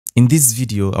In this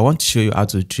video, I want to show you how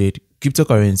to trade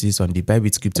cryptocurrencies on the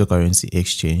Bybit cryptocurrency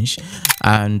exchange.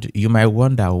 And you might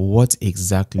wonder, what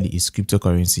exactly is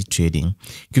cryptocurrency trading?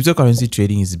 Cryptocurrency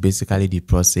trading is basically the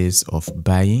process of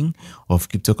buying of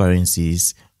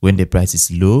cryptocurrencies when the price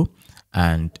is low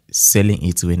and selling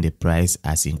it when the price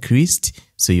has increased,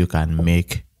 so you can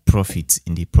make profit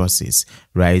in the process,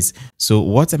 right? So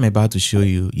what I'm about to show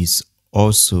you is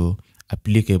also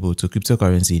applicable to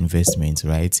cryptocurrency investment,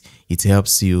 right? It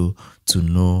helps you to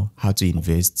know how to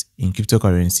invest in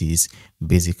cryptocurrencies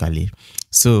basically.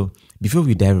 So before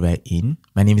we dive right in,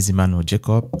 my name is Emmanuel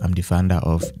Jacob. I'm the founder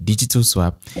of Digital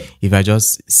Swap. If I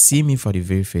just see me for the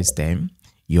very first time,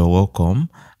 you're welcome.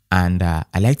 And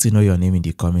I'd like to know your name in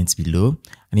the comments below.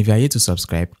 And if you're here to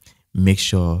subscribe, make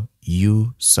sure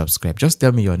you subscribe. Just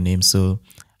tell me your name so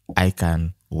I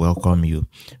can welcome you.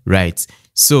 Right.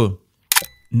 So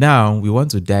now we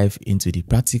want to dive into the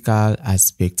practical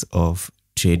aspect of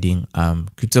trading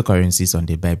cryptocurrencies on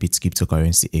the Bybit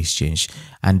cryptocurrency exchange.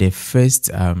 And the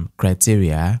first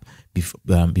criteria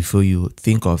before you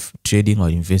think of trading or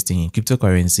investing in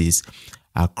cryptocurrencies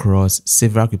across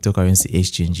several cryptocurrency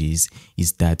exchanges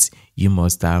is that you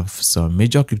must have some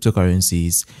major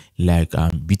cryptocurrencies like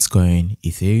Bitcoin,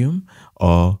 Ethereum,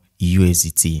 or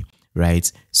USDT.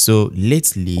 Right. So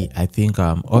lately, I think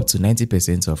up to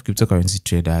 90% of cryptocurrency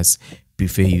traders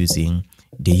prefer using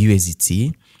the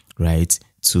USDT, right,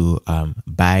 to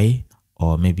buy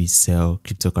or maybe sell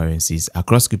cryptocurrencies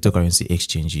across cryptocurrency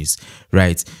exchanges,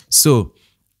 right? So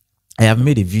I have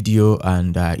made a video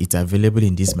and it's available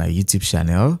in my YouTube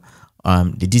channel.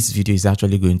 This video is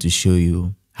actually going to show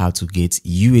you how to get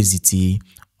USDT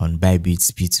on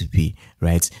Bybit P2P,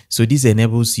 right? So this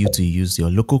enables you to use your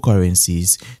local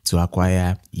currencies to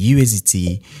acquire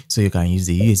USDT, so you can use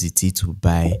the USDT to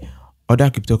buy other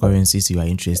cryptocurrencies you are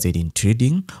interested in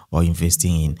trading or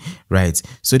investing in, right?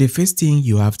 So the first thing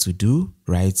you have to do,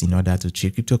 right, in order to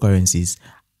trade cryptocurrencies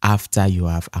after you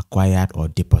have acquired or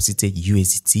deposited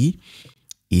USDT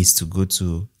is to go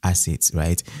to assets,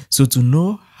 right? So to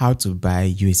know how to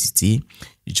buy USDT,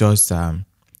 you just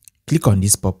click on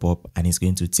this pop-up and it's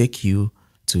going to take you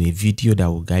to a video that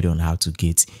will guide on how to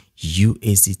get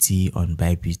USDT on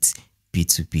Bybit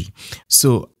P2P.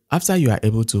 So after you are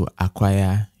able to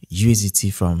acquire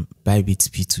USDT from Bybit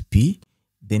P2P,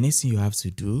 the next thing you have to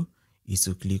do is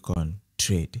to click on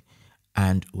trade.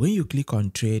 And when you click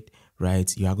on trade,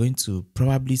 right, you are going to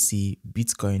probably see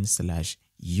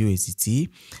Bitcoin/USDT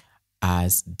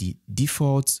as the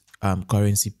default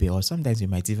currency pair, or sometimes you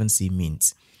might even see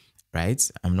Mint,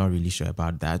 right? I'm not really sure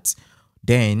about that.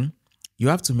 Then you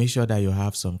have to make sure that you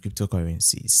have some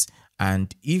cryptocurrencies.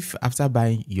 And if after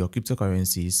buying your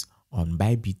cryptocurrencies on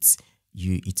Bybit,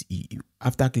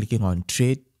 after clicking on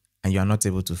trade and you are not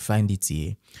able to find it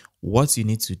here, what you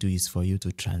need to do is for you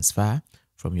to transfer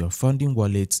from your funding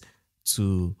wallet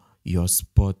to your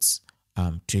spot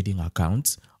trading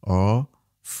account, or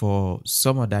for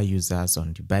some other users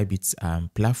on the Bybit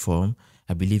platform,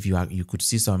 I believe you could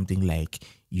see something like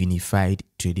unified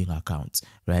trading account,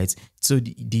 right? So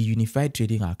the unified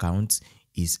trading account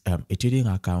is a trading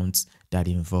account that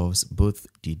involves both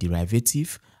the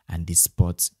derivative and the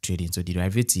spot trading. So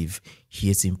derivative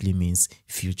here simply means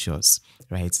futures,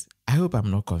 right? I hope I'm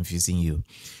not confusing you.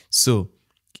 So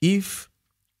if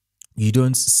you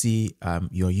don't see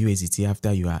your USDT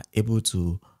after you are able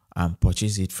to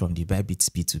purchase it from the Bybit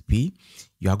P2P,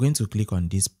 you are going to click on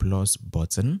this plus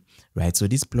button, right? So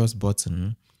this plus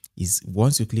button is,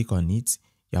 once you click on it,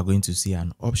 you are going to see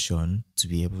an option to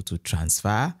be able to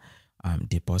transfer,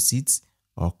 deposit,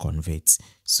 or convert.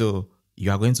 So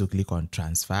you are going to click on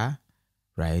transfer,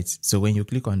 right? So when you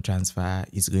click on transfer,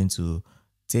 it's going to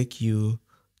take you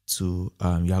to,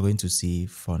 you are going to see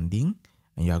funding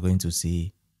and you are going to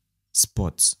see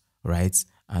spots, right?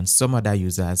 And some other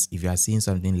users, if you are seeing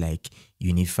something like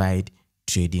unified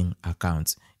trading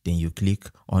account, then you click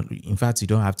on, in fact, you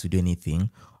don't have to do anything.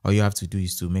 All you have to do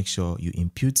is to make sure you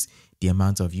input the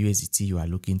amount of USDT you are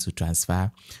looking to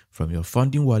transfer from your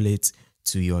funding wallet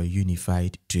to your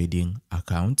unified trading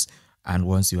account. And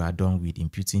once you are done with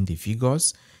inputting the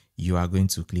figures, you are going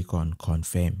to click on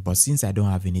confirm. But since I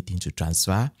don't have anything to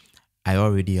transfer, I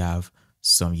already have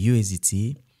some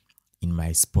USDT in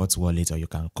my spot wallet, or you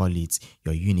can call it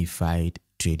your unified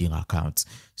trading account.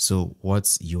 So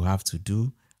what you have to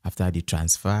do after the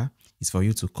transfer is for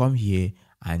you to come here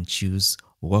and choose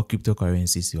what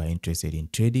cryptocurrencies you are interested in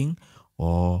trading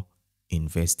or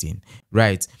investing,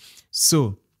 right?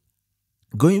 So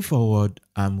going forward,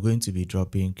 I'm going to be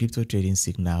dropping crypto trading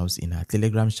signals in our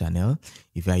Telegram channel.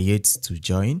 If you are yet to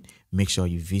join, make sure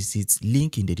you visit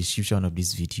link in the description of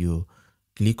this video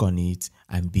click on it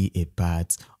and be a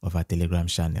part of our Telegram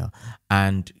channel.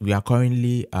 And we are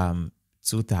currently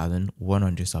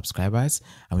 2,100 subscribers,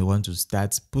 and we want to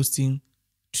start posting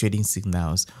trading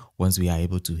signals once we are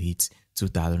able to hit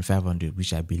 2,500,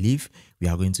 which I believe we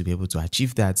are going to be able to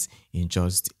achieve that in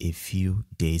just a few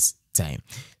days time.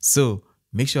 So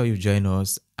make sure you join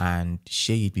us and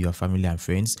share it with your family and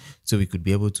friends so we could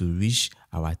be able to reach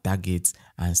our targets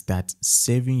and start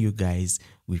serving you guys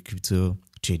with crypto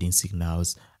trading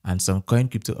signals and some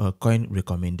coin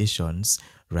recommendations,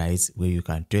 right, where you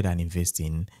can trade and invest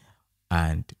in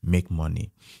and make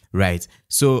money, right?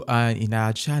 So in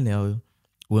our channel,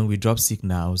 when we drop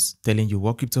signals telling you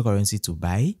what cryptocurrency to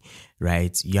buy,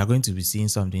 right, you are going to be seeing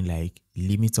something like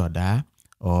limit order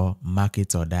or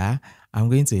market order. I'm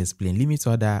going to explain limit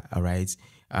order. All right.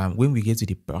 When we get to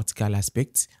the practical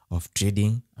aspect of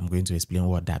trading, I'm going to explain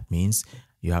what that means.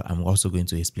 I'm also going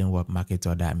to explain what market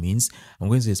order means. I'm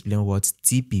going to explain what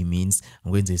TP means.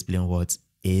 I'm going to explain what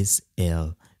SL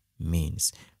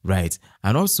means, right?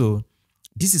 And also,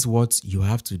 this is what you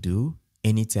have to do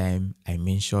anytime I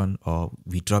mention or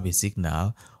we drop a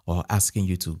signal or asking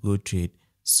you to go trade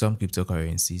some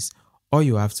cryptocurrencies. All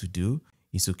you have to do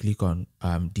is to click on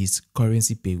this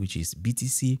currency page, which is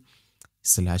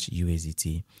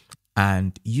BTC/USDT,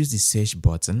 and use the search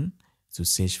button to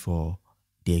search for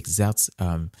the exact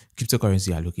cryptocurrency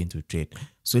you are looking to trade.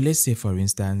 So let's say, for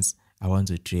instance, I want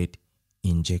to trade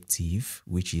Injective,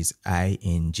 which is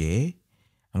INJ.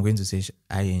 I'm going to search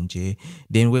INJ.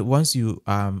 Then once you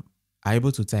are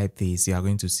able to type this, you are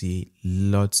going to see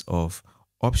lots of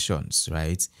options,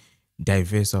 right?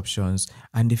 Diverse options.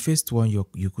 And the first one,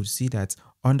 you could see that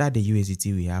under the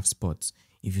USDT, we have spots.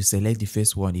 If you select the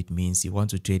first one, it means you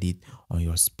want to trade it on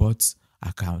your spots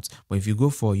account. But if you go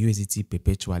for USDT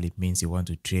perpetual, it means you want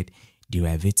to trade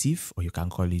derivative, or you can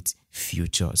call it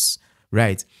futures,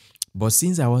 right? But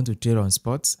since I want to trade on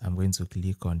spots, I'm going to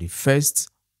click on the first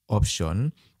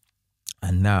option.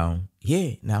 And now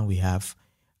we have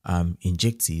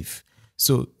Injective.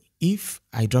 So if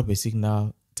I drop a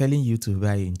signal telling you to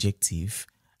buy Injective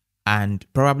and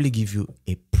probably give you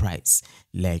a price,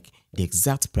 like the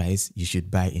exact price you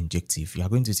should buy Injective, you are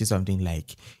going to see something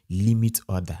like limit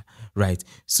order, right?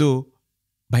 So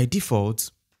by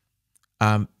default,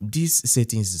 this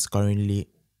settings is currently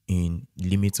in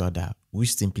limit order,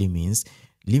 which simply means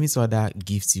limit order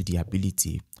gives you the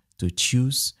ability to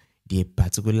choose the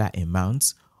particular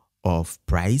amount of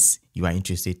price you are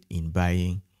interested in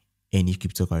buying any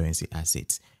cryptocurrency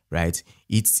asset, right?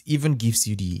 It even gives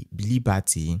you the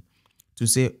liberty to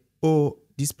say, oh,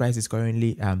 this price is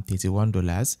currently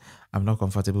 $31. I'm not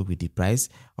comfortable with the price.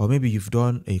 Or maybe you've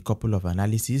done a couple of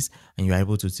analysis and you're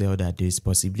able to tell that there's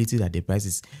possibility that the price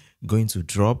is going to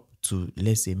drop to,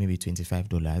 let's say, maybe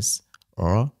 $25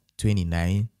 or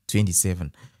 $29,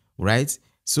 $27, right?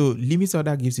 So limit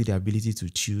order gives you the ability to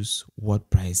choose what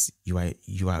price you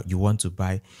want to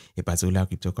buy a particular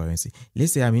cryptocurrency.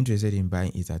 Let's say I'm interested in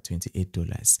buying it at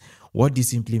 $28. What this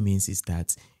simply means is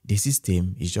that the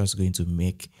system is just going to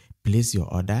place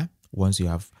your order once you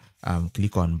have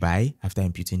click on buy after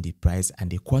imputing the price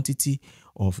and the quantity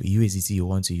of USDT you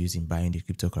want to use in buying the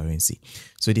cryptocurrency.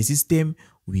 So the system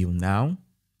will now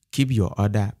keep your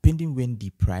order pending when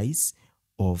the price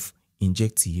of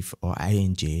Injective or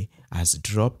INJ has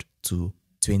dropped to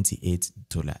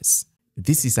 $28.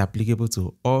 This is applicable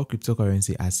to all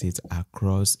cryptocurrency assets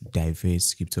across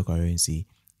diverse cryptocurrency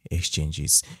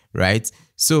exchanges, right?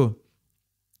 So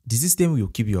the system will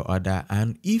keep your order,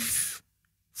 and if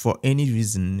for any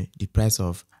reason the price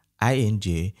of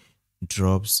INJ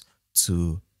drops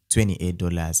to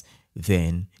 $28,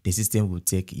 then the system will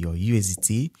take your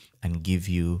USDT and give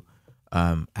you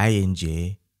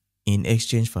INJ in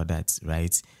exchange for that,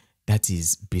 right? That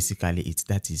is basically it.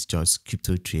 That is just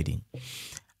crypto trading.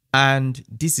 And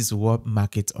this is what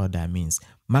market order means.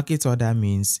 Market order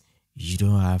means you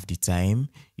don't have the time,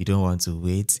 you don't want to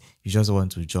wait, you just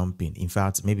want to jump in. In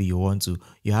fact, maybe you're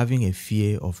having a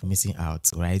fear of missing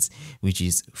out, right? Which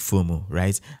is FOMO,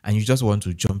 right? And you just want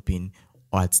to jump in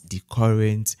at the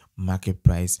current market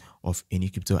price of any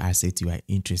crypto asset you are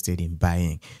interested in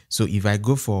buying. So if I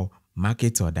go for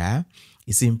market order,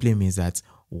 it simply means that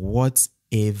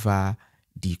whatever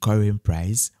the current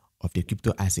price of the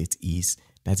crypto asset is,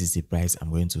 that is the price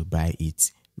I'm going to buy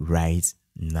it right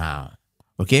now.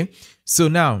 Okay, so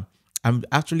now I'm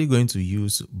actually going to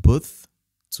use both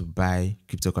to buy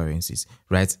cryptocurrencies,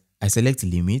 right? I select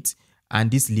limit,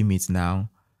 and this limit now,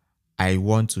 I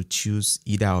want to choose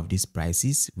either of these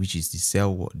prices, which is the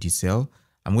sell.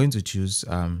 I'm going to choose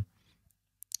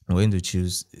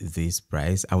this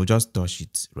price. I will just touch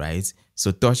it, right?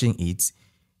 So touching it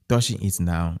touching it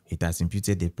now, it has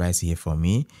imputed the price here for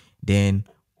me. Then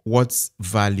what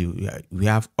value? We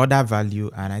have other value,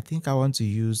 and I think I want to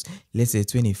use, let's say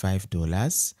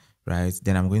 $25, right?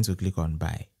 Then I'm going to click on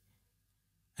buy.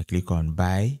 I click on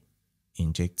buy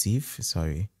injective,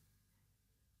 sorry.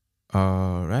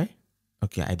 All right.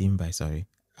 Okay, I didn't buy, sorry.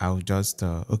 I'll just,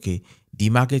 okay, the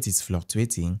market is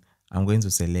fluctuating. I'm going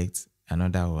to select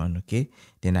another one, okay?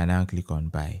 Then I now click on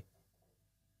buy.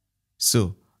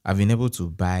 So I've been able to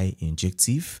buy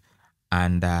injective,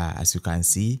 and as you can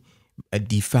see,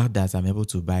 the fact that I'm able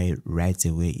to buy right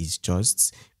away is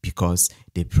just because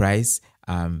the price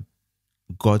I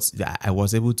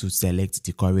was able to select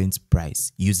the current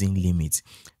price using limit,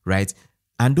 right?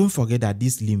 And don't forget that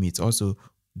this limit also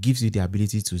gives you the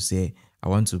ability to say, I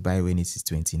want to buy when it is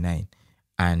 29,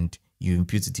 and you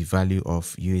input the value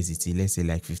of USDT, let's say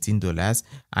like $15,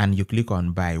 and you click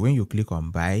on buy. When you click on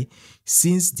buy,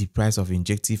 since the price of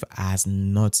injective has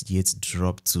not yet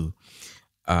dropped to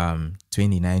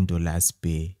 $29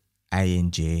 per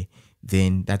INJ,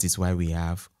 then that is why we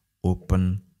have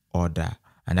open order.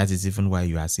 And that is even why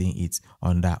you are seeing it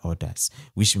under orders,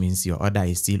 which means your order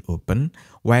is still open.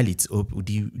 While it's open,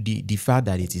 the fact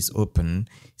that it is open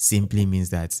simply means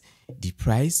that the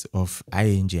price of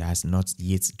INJ has not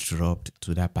yet dropped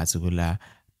to that particular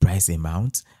price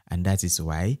amount, and that is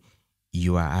why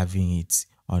you are having it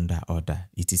under order.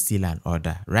 It is still an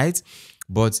order, right?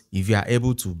 But if you are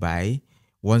able to buy,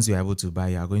 once you're able to buy,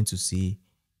 you are going to see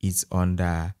it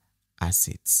under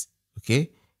assets,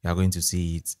 okay? You are going to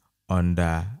see it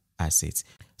under assets.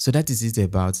 So that is it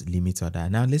about limit order.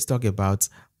 Now let's talk about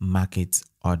market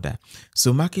order.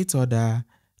 So market order,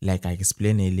 like I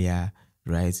explained earlier,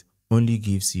 right, only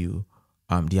gives you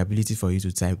the ability for you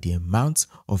to type the amount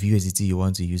of USDT you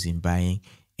want to use in buying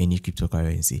any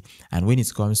cryptocurrency. And when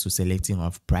it comes to selecting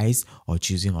of price or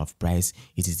choosing of price,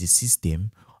 it is the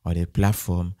system or the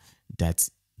platform that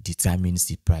determines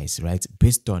the price, right,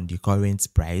 based on the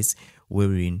current price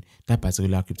wherein that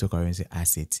particular cryptocurrency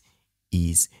asset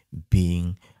is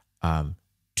being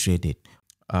traded.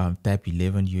 Type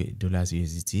 $11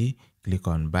 USDT, click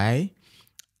on buy,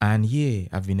 and here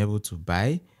I've been able to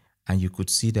buy, and you could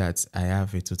see that I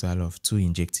have a total of 2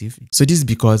 injective. So this is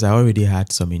because I already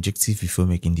had some injective before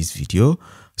making this video.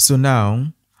 So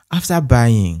now after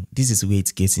buying, this is where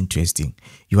it gets interesting.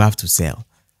 You have to sell,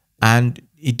 and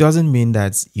it doesn't mean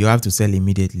that you have to sell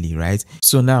immediately, right?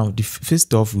 So now the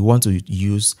first off, we want to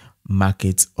use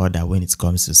market order when it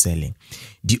comes to selling.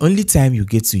 The only time you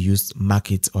get to use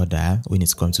market order when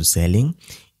it comes to selling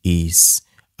is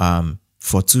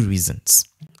for 2 reasons.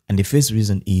 And the first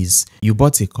reason is you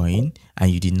bought a coin and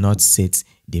you did not set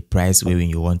the price wherein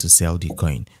you want to sell the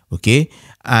coin, okay?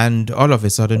 And all of a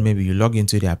sudden, maybe you log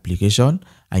into the application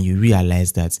and you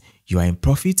realize that you are in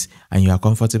profit and you are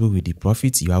comfortable with the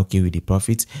profit, you are okay with the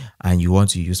profit, and you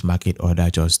want to use market order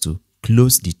just to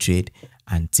close the trade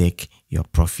and take your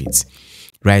profit,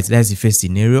 right? That's the first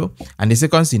scenario. And the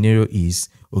second scenario is,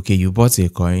 okay, you bought a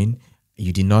coin,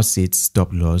 you did not set stop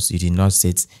loss, you did not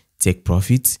set take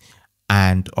profit,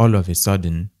 and all of a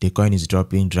sudden the coin is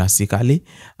dropping drastically,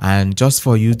 and just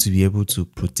for you to be able to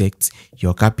protect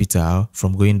your capital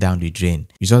from going down the drain,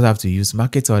 you just have to use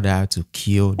market order to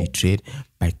kill the trade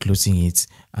by closing it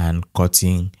and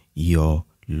cutting your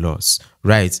loss,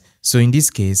 right? So in this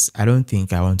case, I don't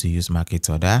think I want to use market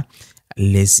order.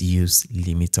 Let's use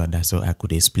limit order so I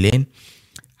could explain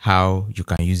how you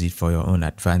can use it for your own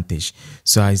advantage.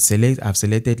 So I've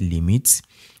selected limit,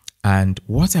 and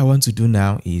what I want to do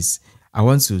now is I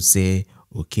want to say,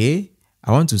 okay,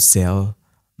 I want to sell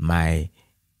my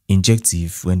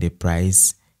injective when the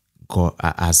price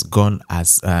has gone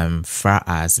as far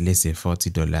as, let's say,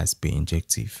 $40 per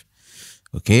injective,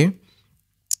 okay?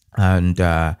 And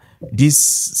this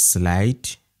slide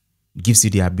gives you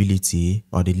the ability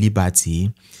or the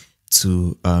liberty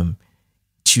to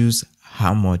choose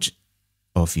how much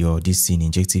of your this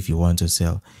injective you want to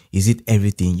sell. Is it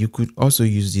everything? You could also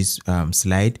use this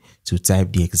slide to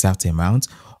type the exact amount,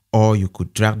 or you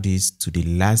could drag this to the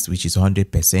last, which is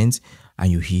 100%,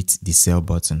 and you hit the sell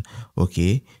button.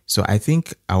 Okay, so I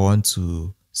think I want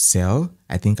to sell.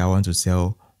 I think I want to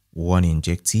sell 1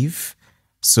 injective.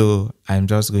 So I'm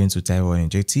just going to type 1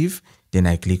 injective, then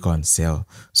I click on sell.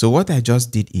 So what I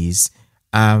just did is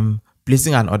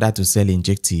placing an order to sell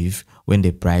injective when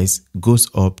the price goes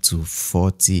up to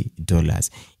 $40.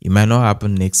 It might not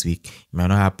happen next week, it might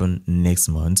not happen next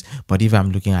month, but if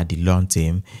I'm looking at the long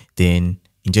term, then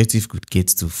injective could get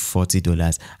to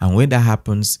 $40. And when that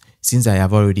happens, since I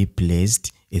have already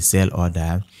placed a sell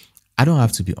order, I don't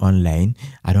have to be online.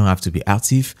 I don't have to be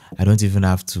active. I don't even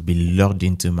have to be logged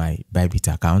into my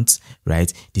Bybit account,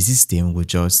 right? The system will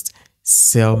just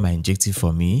sell my injective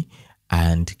for me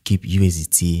and keep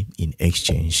USDT in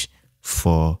exchange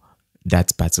for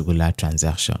that particular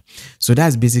transaction. So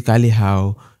that's basically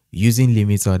how using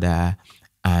limit order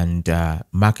and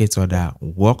market order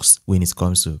works when it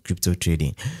comes to crypto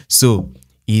trading. So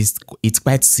it's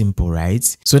quite simple, right?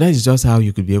 So that is just how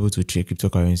you could be able to trade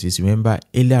cryptocurrencies. Remember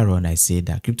earlier on I said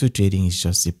that crypto trading is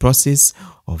just a process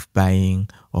of buying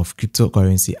of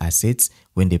cryptocurrency assets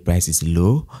when the price is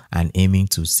low and aiming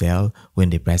to sell when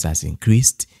the price has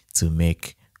increased to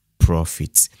make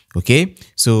profit. Okay,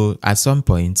 so at some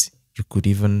point you could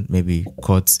even maybe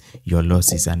cut your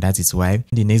losses, and that is why in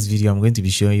the next video I'm going to be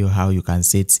showing you how you can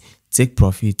set take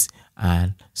profit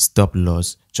and stop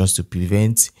loss just to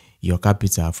prevent your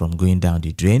capital from going down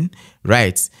the drain,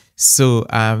 right? So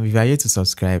if you are here to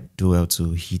subscribe, do well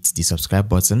to hit the subscribe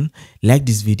button, like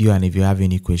this video, and if you have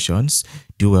any questions,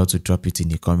 do well to drop it in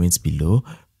the comments below.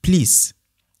 Please,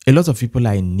 a lot of people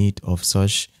are in need of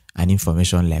such an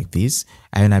information like this,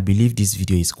 and I believe this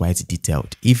video is quite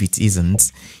detailed. If it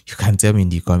isn't, you can tell me in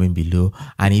the comment below,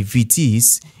 and if it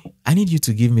is, I need you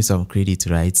to give me some credit,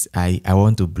 right? I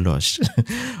want to blush.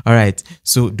 All right,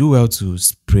 so do well to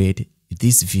spread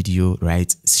this video,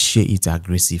 right? Share it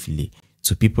aggressively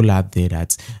to people out there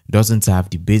that doesn't have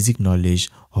the basic knowledge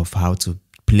of how to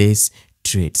place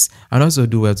trades, and also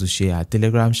do well to share our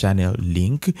Telegram channel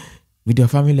link with your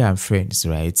family and friends,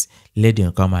 right? Let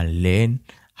them come and learn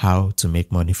how to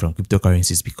make money from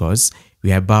cryptocurrencies, because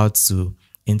we are about to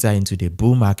enter into the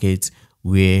bull market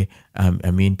where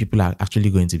people are actually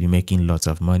going to be making lots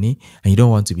of money, and you don't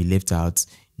want to be left out.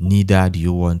 Neither do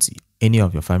you want any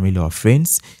of your family or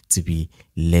friends to be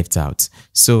left out.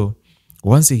 So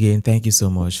once again, thank you so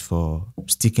much for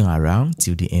sticking around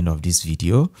till the end of this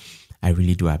video. I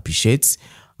really do appreciate.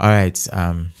 All right,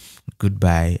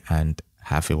 goodbye and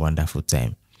have a wonderful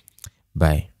time.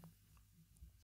 Bye.